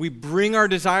 We bring our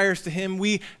desires to him.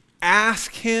 We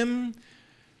ask him.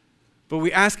 But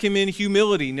we ask him in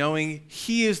humility, knowing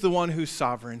he is the one who's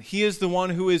sovereign. He is the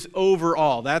one who is over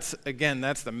all. That's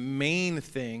the main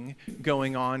thing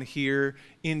going on here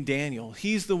in Daniel.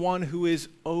 He's the one who is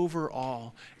over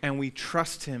all, and we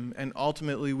trust him, and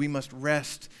ultimately we must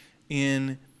rest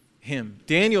in him.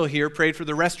 Daniel here prayed for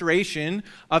the restoration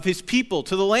of his people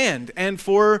to the land and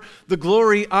for the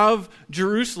glory of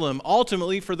Jerusalem,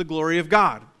 ultimately for the glory of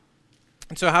God.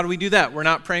 And so how do we do that? We're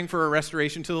not praying for a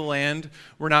restoration to the land.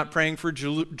 We're not praying for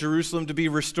Jerusalem to be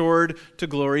restored to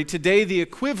glory. Today, the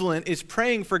equivalent is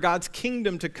praying for God's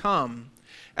kingdom to come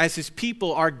as his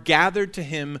people are gathered to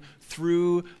him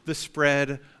through the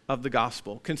spread of the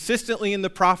gospel. Consistently in the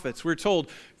prophets, we're told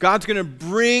God's going to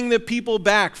bring the people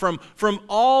back from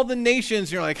all the nations.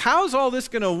 You're like, how's all this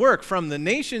going to work? From the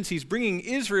nations, he's bringing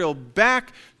Israel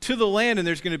back to the land, and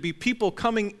there's going to be people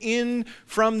coming in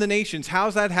from the nations.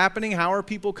 How's that happening? How are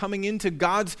people coming into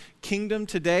God's kingdom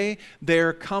today?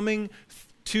 They're coming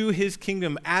to his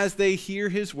kingdom as they hear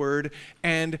his word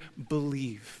and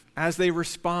believe, as they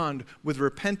respond with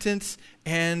repentance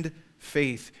and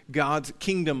faith. God's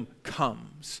kingdom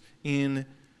comes in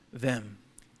them,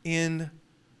 in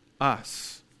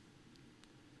us.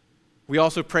 We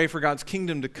also pray for God's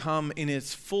kingdom to come in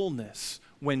its fullness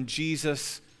when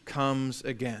Jesus comes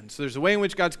again. So there's a way in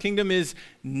which God's kingdom is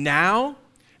now,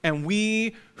 and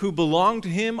we who belong to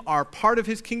him are part of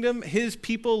his kingdom, his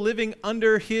people living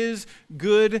under his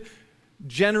good,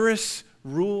 generous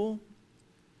rule.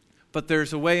 But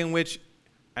there's a way in which,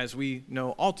 as we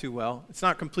know all too well, it's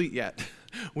not complete yet.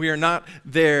 We are not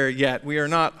there yet. We are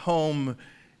not home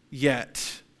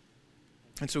yet.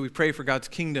 And so we pray for God's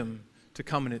kingdom to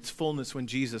come in its fullness when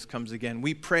Jesus comes again.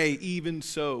 We pray, even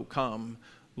so, come,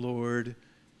 Lord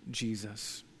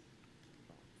Jesus.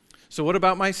 So what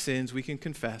about my sins? We can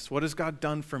confess. What has God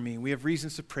done for me? We have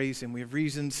reasons to praise him. We have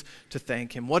reasons to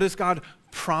thank him. What has God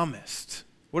promised?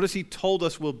 What has he told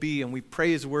us will be? And we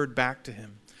pray his word back to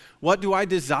him. What do I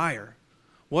desire?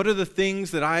 What are the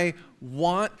things that I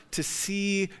want to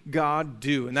see God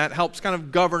do? And that helps kind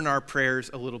of govern our prayers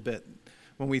a little bit.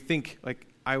 When we think, like,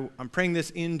 I'm praying this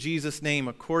in Jesus' name,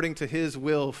 according to his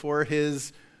will, for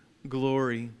his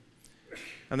glory.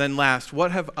 And then last,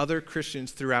 what have other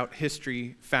Christians throughout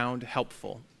history found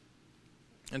helpful?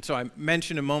 And so I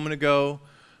mentioned a moment ago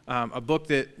a book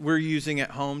that we're using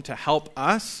at home to help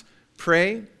us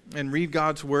pray and read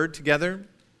God's word together.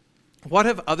 What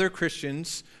have other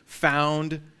Christians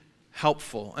found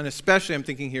helpful? And especially I'm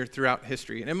thinking here throughout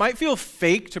history. And it might feel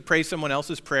fake to pray someone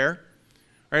else's prayer.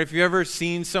 Right? If you've ever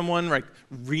seen someone like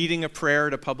reading a prayer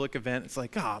at a public event, it's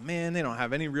like, oh man, they don't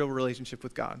have any real relationship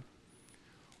with God.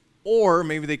 Or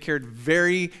maybe they cared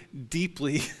very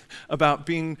deeply about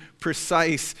being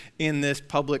precise in this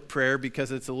public prayer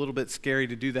because it's a little bit scary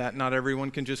to do that. Not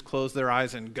everyone can just close their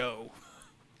eyes and go.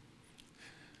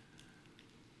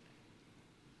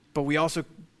 But we also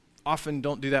often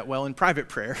don't do that well in private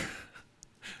prayer,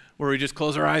 where we just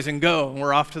close our eyes and go, and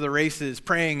we're off to the races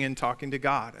praying and talking to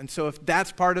God. And so if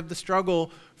that's part of the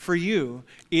struggle for you,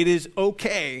 it is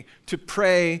okay to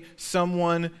pray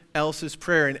someone else's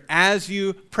prayer. And as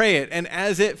you pray it, and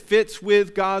as it fits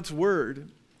with God's word,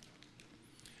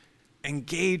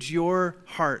 engage your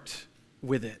heart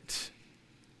with it.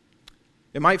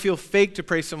 It might feel fake to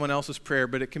pray someone else's prayer,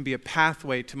 but it can be a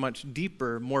pathway to much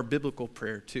deeper, more biblical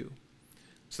prayer too.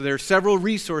 So there are several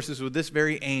resources with this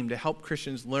very aim to help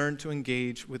Christians learn to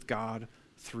engage with God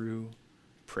through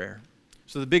prayer.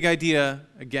 So the big idea,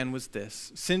 again, was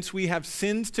this. Since we have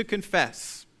sins to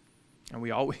confess, and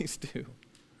we always do,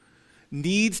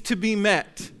 needs to be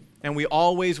met, and we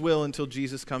always will until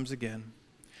Jesus comes again,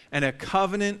 and a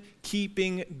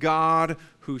covenant-keeping God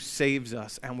who saves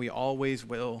us, and we always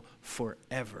will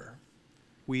forever,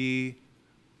 we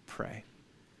pray.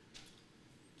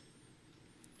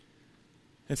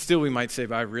 And still we might say,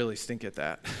 but I really stink at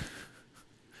that.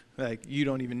 Like, you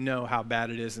don't even know how bad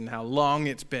it is and how long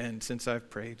it's been since I've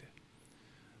prayed.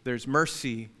 There's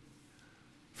mercy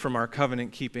from our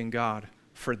covenant-keeping God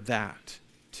for that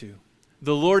too.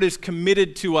 The Lord is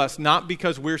committed to us not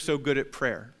because we're so good at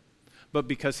prayer, but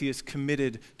because he is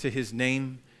committed to his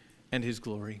name and his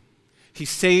glory. He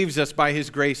saves us by his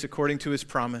grace according to his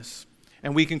promise.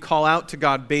 And we can call out to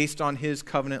God based on his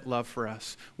covenant love for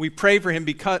us. We pray for him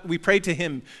because we pray to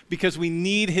him because we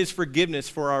need his forgiveness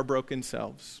for our broken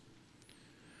selves.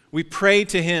 We pray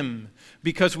to him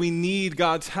because we need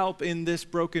God's help in this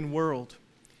broken world.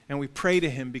 And we pray to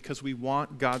him because we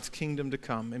want God's kingdom to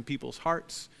come in people's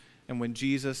hearts and when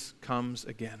Jesus comes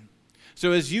again.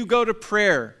 So as you go to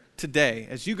prayer today,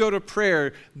 as you go to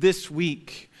prayer this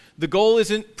week, the goal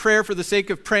isn't prayer for the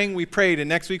sake of praying we prayed, and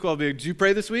next week we'll be, did you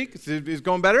pray this week? Is it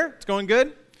going better? It's going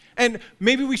good? And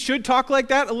maybe we should talk like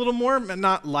that a little more,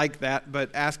 not like that,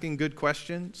 but asking good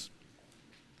questions.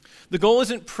 The goal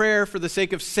isn't prayer for the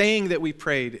sake of saying that we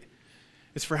prayed.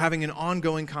 It's for having an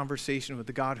ongoing conversation with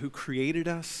the God who created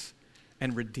us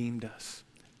and redeemed us.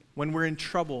 When we're in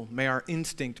trouble, may our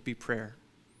instinct be prayer.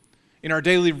 In our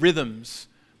daily rhythms,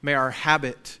 may our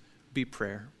habit be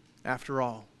prayer. After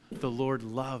all, the Lord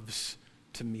loves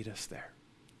to meet us there.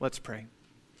 Let's pray.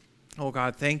 Oh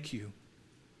God, thank you.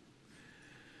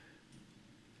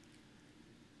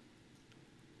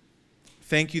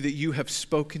 Thank you that you have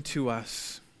spoken to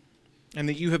us and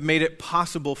that you have made it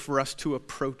possible for us to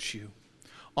approach you.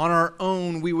 On our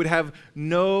own, we would have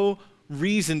no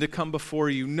reason to come before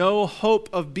you, no hope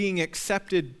of being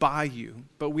accepted by you,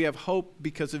 but we have hope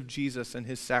because of Jesus and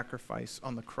his sacrifice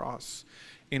on the cross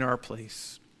in our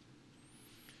place.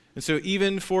 And so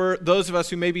even for those of us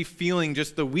who may be feeling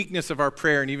just the weakness of our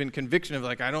prayer and even conviction of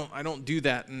like, I don't do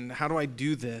that, and how do I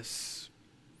do this?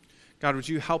 God, would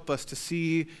you help us to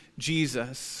see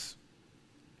Jesus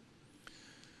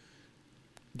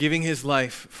giving his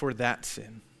life for that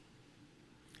sin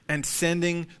and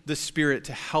sending the Spirit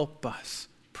to help us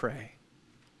pray?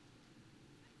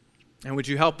 And would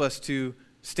you help us to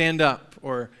stand up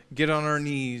or get on our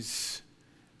knees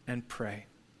and pray,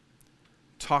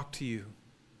 talk to you,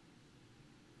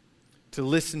 to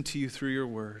listen to you through your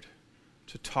word,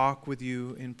 to talk with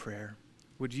you in prayer?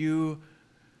 Would you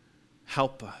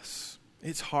help us?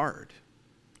 It's hard.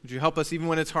 Would you help us even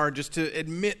when it's hard just to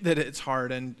admit that it's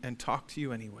hard and talk to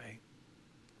you anyway?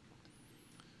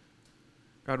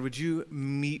 God, would you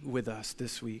meet with us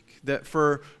this week? That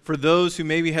for those who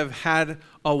maybe have had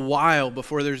a while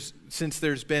since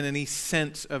there's been any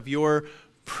sense of your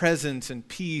presence and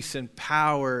peace and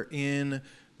power in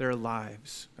their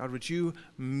lives. God, would you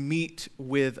meet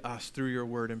with us through your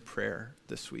word and prayer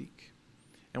this week?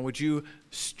 And would you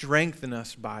strengthen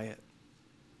us by it?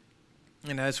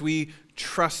 And as we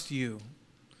trust you,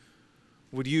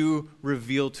 would you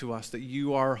reveal to us that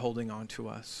you are holding on to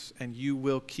us and you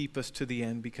will keep us to the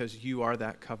end because you are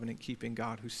that covenant-keeping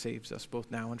God who saves us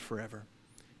both now and forever.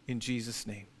 In Jesus'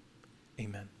 name,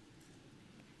 amen.